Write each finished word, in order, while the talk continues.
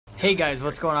Hey guys,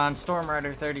 what's going on?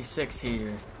 StormRider36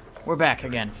 here. We're back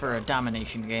again for a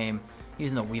Domination game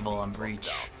using the Weevil on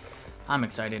Breach. I'm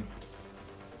excited.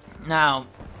 Now,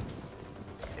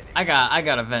 I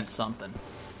gotta vent something.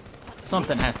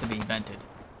 Something has to be vented.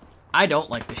 I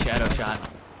don't like the Shadow Shot.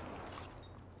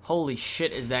 Holy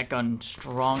shit, is that gun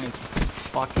strong as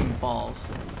fucking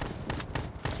balls.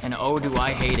 And oh, do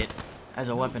I hate it as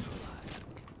a weapon.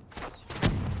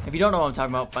 If you don't know what I'm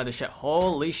talking about by the shit,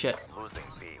 holy shit.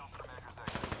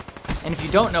 And if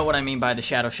you don't know what I mean by the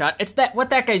Shadow Shot, it's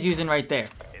what that guy's using right there.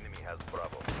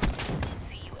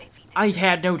 I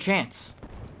had no chance.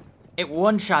 It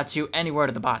one-shots you anywhere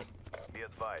to the body. Be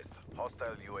advised,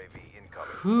 hostile UAV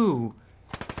incoming.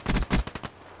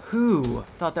 Who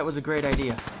thought that was a great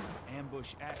idea?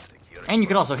 And you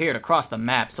can also hear it across the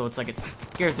map, so it's like it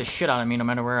scares the shit out of me no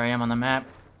matter where I am on the map.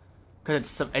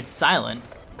 Because it's silent,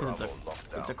 because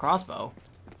it's a crossbow.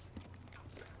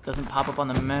 Doesn't pop up on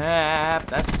the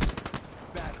map.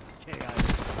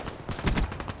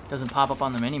 Doesn't pop up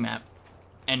on the mini-map.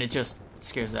 And it just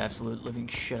scares the absolute living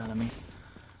shit out of me.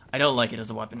 I don't like it as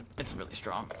a weapon. It's really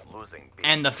strong.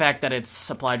 And the fact that it's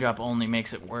supply drop only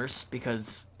makes it worse,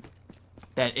 because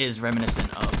that is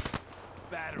reminiscent of,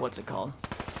 what's it called?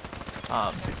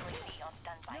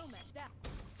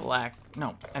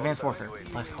 Advanced Warfare.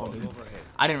 Less Call of Duty.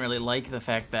 I didn't really like the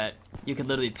fact that you could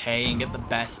literally pay and get the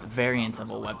best variants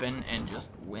of a weapon and just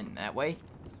win that way.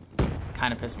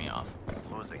 Kind of pissed me off.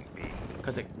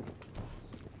 Because it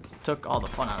took all the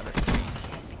fun out of it for me.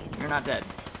 You're not dead.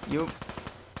 You...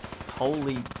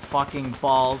 Holy fucking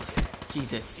balls.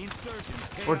 Jesus.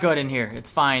 We're good in here. It's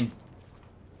fine.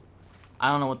 I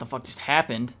don't know what the fuck just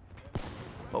happened.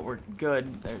 But we're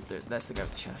good. That's the guy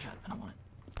with the Shadow Shot. I don't want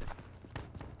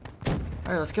it.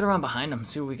 Alright, let's get around behind him.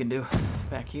 See what we can do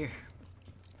back here.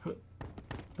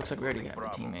 Looks like we already got a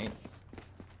teammate.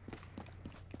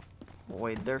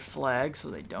 Void their flag so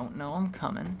they don't know I'm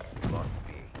coming.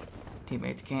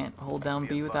 Teammates can't hold down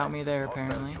B without me there,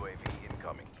 apparently.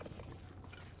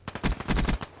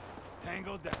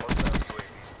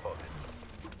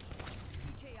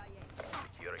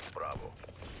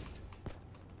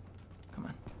 Come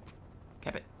on.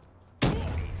 Cap it.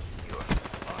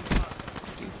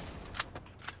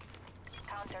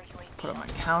 Put up my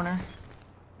counter.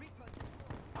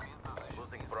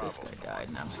 This guy died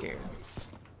and I'm scared.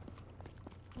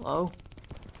 Hello?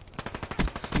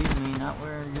 Excuse me, not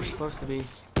where you're supposed to be.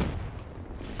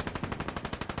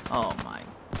 Oh my.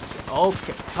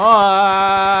 Okay.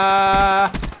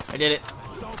 Ah! I did it.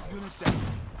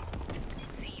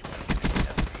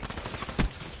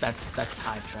 That's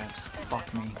hive traps.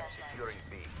 Fuck me.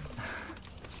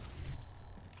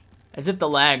 As if the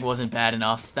lag wasn't bad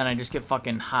enough, then I just get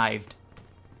fucking hived.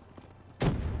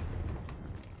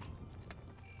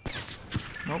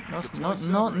 Nope, no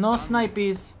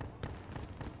snipies.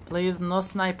 Please, no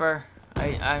sniper.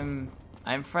 I'm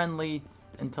friendly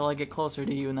until I get closer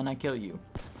to you and then I kill you.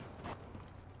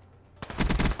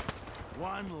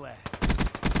 One less.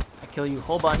 I kill you a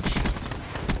whole bunch.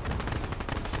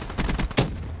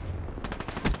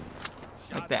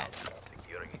 Like that.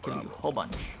 I kill you a whole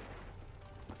bunch.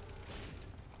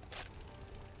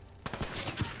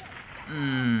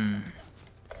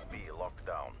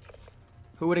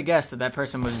 Who would have guessed that that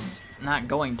person was not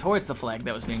going towards the flag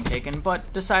that was being taken,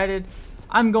 but decided,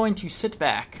 I'm going to sit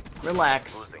back,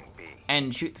 relax,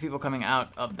 and shoot the people coming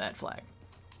out of that flag.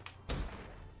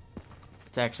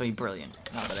 It's actually brilliant,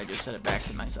 now that I just said it back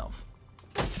to myself.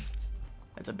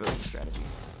 That's a brilliant strategy.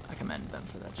 I commend them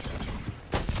for that strategy.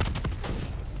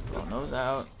 Throwing those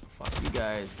out. Fuck you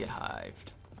guys, get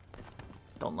hived.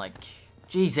 Don't like...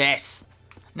 Jesus!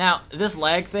 Now, this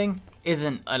lag thing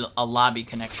isn't a lobby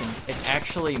connection. It's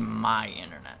actually my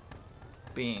internet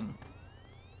being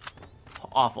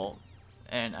awful.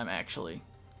 And I'm actually...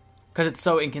 Because it's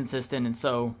so inconsistent and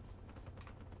so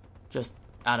just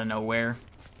out of nowhere.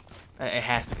 It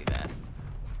has to be that.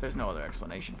 There's no other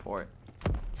explanation for it.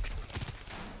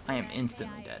 I am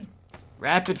instantly dead.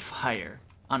 Rapid fire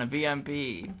on a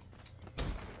VMP.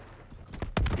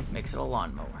 Makes it a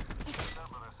lawnmower.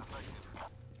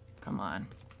 Come on.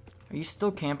 Are you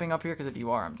still camping up here? Because if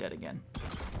you are, I'm dead again.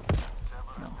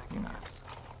 No, you're not.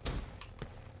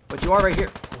 But you are right here.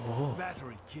 Oh.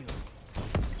 Battery kill.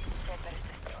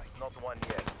 Not one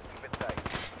yet. Keep it tight.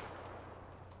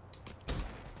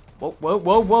 Whoa, whoa,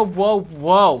 whoa, whoa, whoa,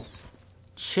 whoa.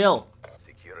 Chill.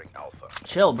 Securing Alpha.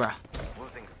 Chill, bruh.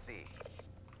 Losing C.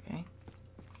 Okay.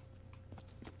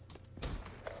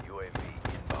 UAV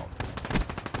inbound.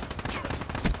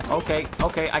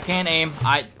 Okay, I can't aim.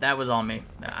 That was on me.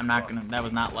 I'm not gonna, that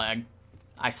was not lag.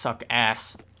 I suck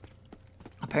ass.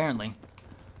 Apparently.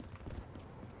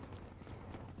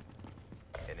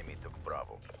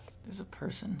 Bravo. There's a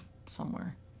person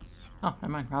somewhere. Oh,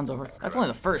 never mind. Round's over. That's only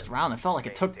the first round. It felt like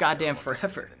it took goddamn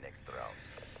forever. The next round.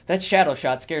 That shadow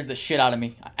shot scares the shit out of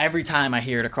me. Every time I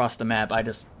hear it across the map, I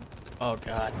just... Oh,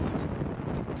 God.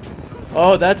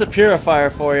 Oh, that's a purifier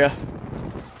for you.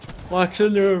 Walks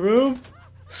into a room.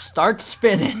 Start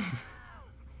spinning.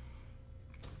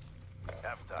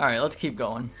 Halftime. Alright, let's keep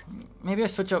going. Maybe I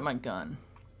switch out my gun.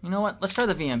 You know what? Let's try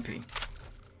the VMP.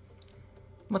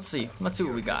 Let's see. Let's see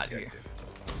what we got here.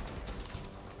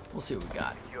 We'll see what we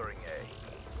got. Securing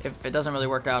A. If it doesn't really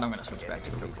work out, I'm going to switch back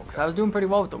to the Weevil. Because I was doing pretty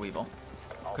well with the Weevil.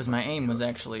 Because my aim was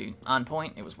actually on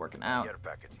point. It was working out. Care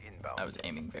package inbound. I was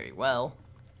aiming very well.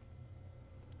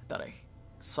 I thought I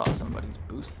saw somebody's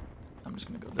boost. I'm just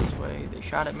going to go this way. They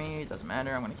shot at me. It doesn't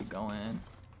matter. I'm going to keep going.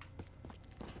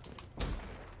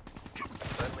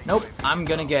 Friendly Nope. UAV I'm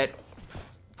going to get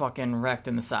fucking wrecked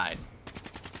in the side.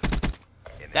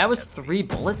 That was 3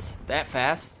 bullets? That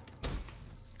fast?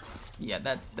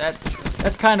 Yeah,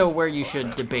 that's kind of where you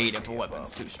should debate if a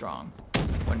weapon's too strong.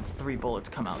 When 3 bullets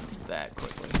come out that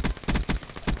quickly.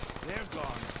 They're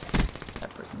gone.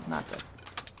 That person's not dead.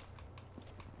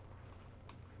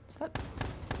 Is that?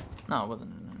 No, it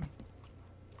wasn't an enemy.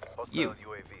 Hostile You.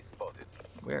 UAV spotted.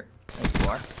 Where? There you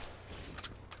are.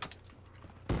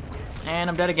 And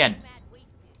I'm dead again.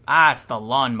 Ah, it's the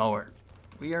lawnmower.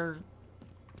 We are...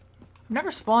 I've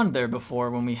never spawned there before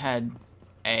when we had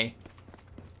A.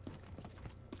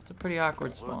 It's a pretty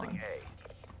awkward Losing spawn.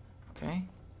 A. Okay.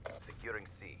 Securing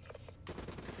C.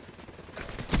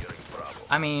 Securing Bravo.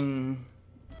 I mean...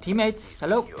 Teammates?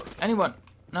 Hello? Anyone?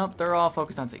 Nope, they're all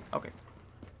focused on C. Okay.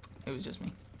 It was just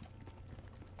me.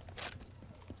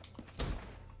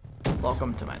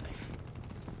 Welcome to my life.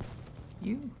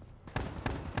 You?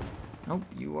 Nope,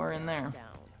 you are in there.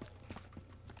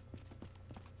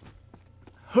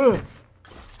 Huh!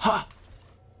 Ha!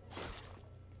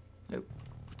 Nope.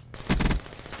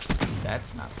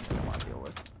 That's not something I want to deal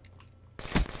with.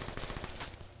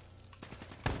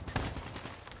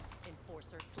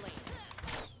 Enforcer slain.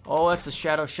 Oh, that's a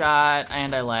shadow shot,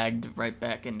 and I lagged right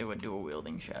back into a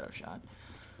dual-wielding shadow shot.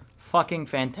 Fucking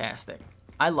fantastic.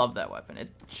 I love that weapon. It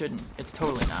shouldn't... It's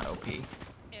totally not OP.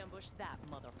 Ambush that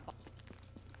motherfucker.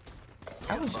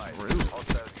 That was just rude.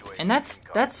 Hostile UAV And that's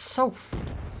incoming. so...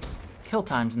 Kill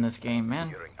times in this game, man.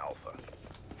 Securing Alpha.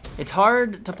 It's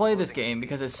hard to play this game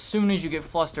because as soon as you get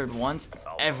flustered once,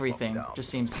 everything just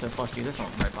seems to fluster you. This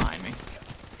one's right behind me.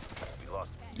 We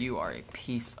lost C. You are a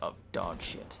piece of dog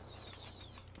shit.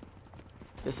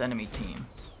 This enemy team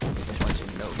is a bunch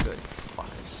of no good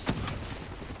fuckers.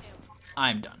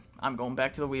 I'm done. I'm going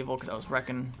back to the Weevil because I was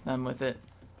wrecking them with it.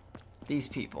 These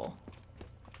people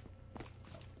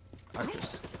are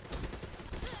just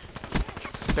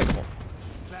despicable.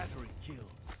 Battery kill.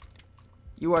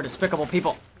 You are despicable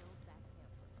people.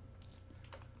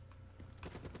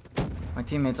 My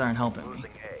teammates aren't helping me.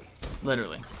 Losing A.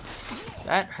 Literally.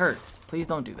 That hurt. Please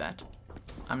don't do that.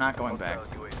 I'm not going back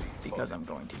Hostile UAV because spotted. I'm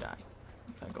going to die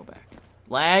if I go back.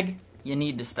 Lag, you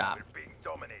need to stop. We're being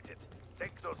dominated.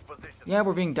 Take those positions. Yeah,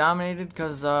 we're being dominated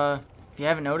because, if you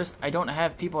haven't noticed, I don't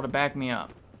have people to back me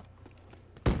up.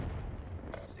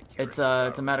 Securing It's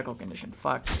a medical condition.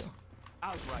 Fuck you.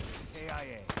 Outright.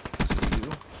 AIA. Screw you.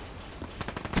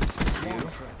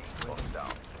 Locked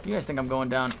down. You guys think I'm going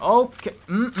down? Okay.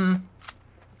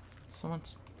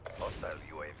 Someone's... Hostile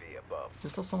UAV above. Is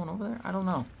there still someone over there? I don't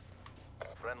know.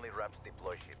 Friendly Raps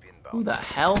deploy ship inbound. Who the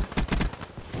hell?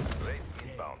 Raised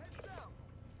inbound.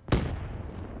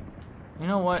 You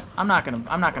know what? I'm not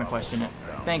gonna question it.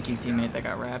 Thank you, teammate that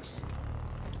got wraps.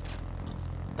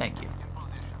 Thank you.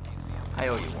 I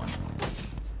owe you one.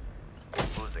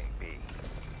 Losing B.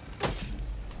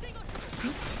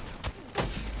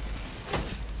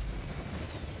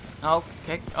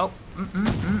 Okay. Oh.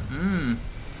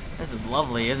 This is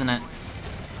lovely, isn't it?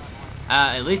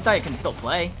 At least I can still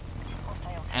play.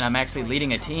 And I'm actually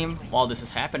leading a team while this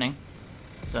is happening.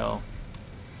 So,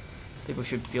 people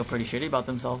should feel pretty shitty about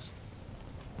themselves.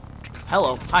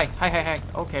 Hello. Hi. Hi.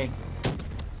 Okay.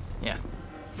 Yeah.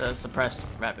 The suppressed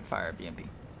rapid fire BMP.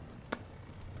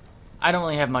 I don't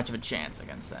really have much of a chance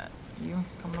against that. You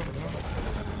coming over here?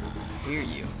 I hear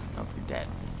you. Oh, you're dead.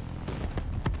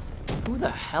 Who the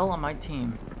hell on my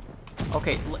team?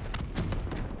 Okay.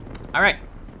 Alright.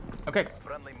 Okay.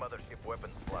 Friendly mothership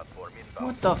weapons platform inbound.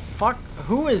 What the fuck?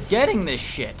 Who is getting this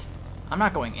shit? I'm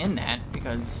not going in that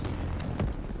because...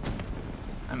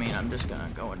 I mean, I'm just gonna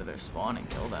go into their spawn and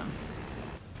kill them.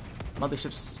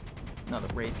 Mothership's... No,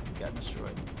 the Wraith got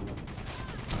destroyed.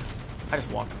 I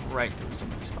just walked right through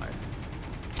somebody's fire.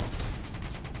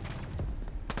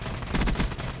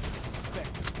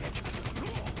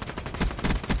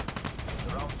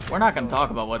 We're not gonna talk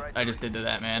about what I just did to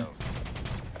that man.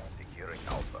 Securing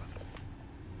Alpha.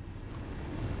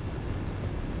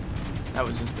 That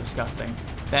was just disgusting.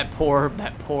 That poor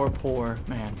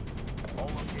man.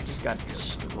 Just got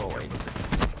destroyed.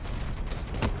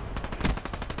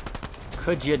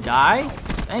 Could you die?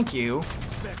 Thank you.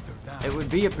 Spectre down. It would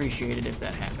be appreciated if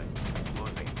that happened.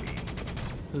 Losing B.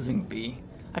 Losing B.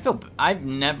 I've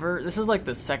never, this is like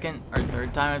the second or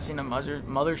third time I've seen a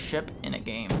mothership in a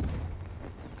game.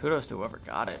 Kudos to whoever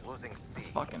got it. Losing C. It's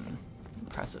fucking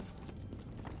impressive.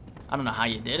 I don't know how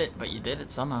you did it, but you did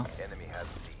it somehow. Enemy has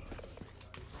C.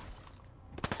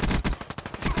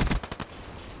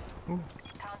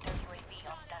 Counter UAV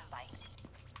on standby.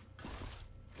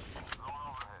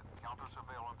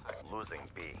 Losing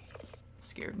B.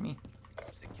 Scared me.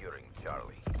 Securing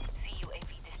Charlie.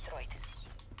 CUAV destroyed.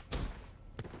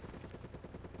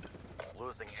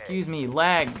 Losing Excuse me,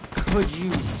 lag. Could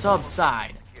you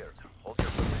subside Secured. Hold your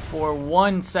position. for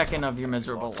 1 second of your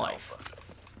miserable life?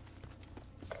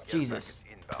 Care Jesus.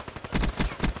 package inbound.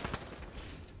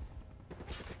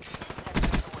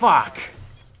 Fuck.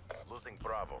 Losing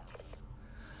Bravo.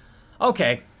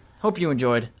 Okay. Hope you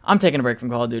enjoyed. I'm taking a break from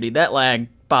Call of Duty. That lag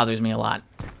bothers me a lot.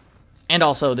 And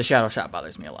also, the shadow shot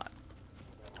bothers me a lot.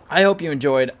 I hope you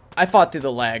enjoyed. I fought through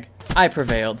the lag. I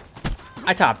prevailed.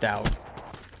 I topped out.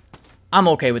 I'm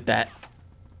okay with that.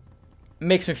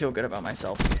 Makes me feel good about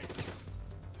myself.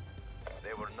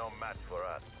 They were no match for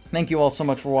us. Thank you all so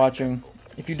much for watching.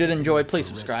 If you did enjoy, please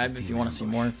subscribe if you want to see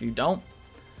more. If you don't,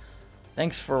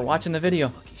 thanks for watching the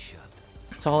video.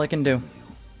 That's all I can do.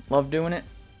 Love doing it.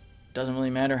 Doesn't really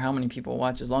matter how many people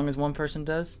watch. As long as one person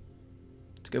does,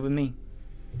 it's good with me.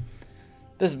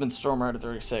 This has been Storm Rider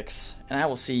 36, and I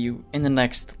will see you in the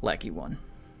next lucky one.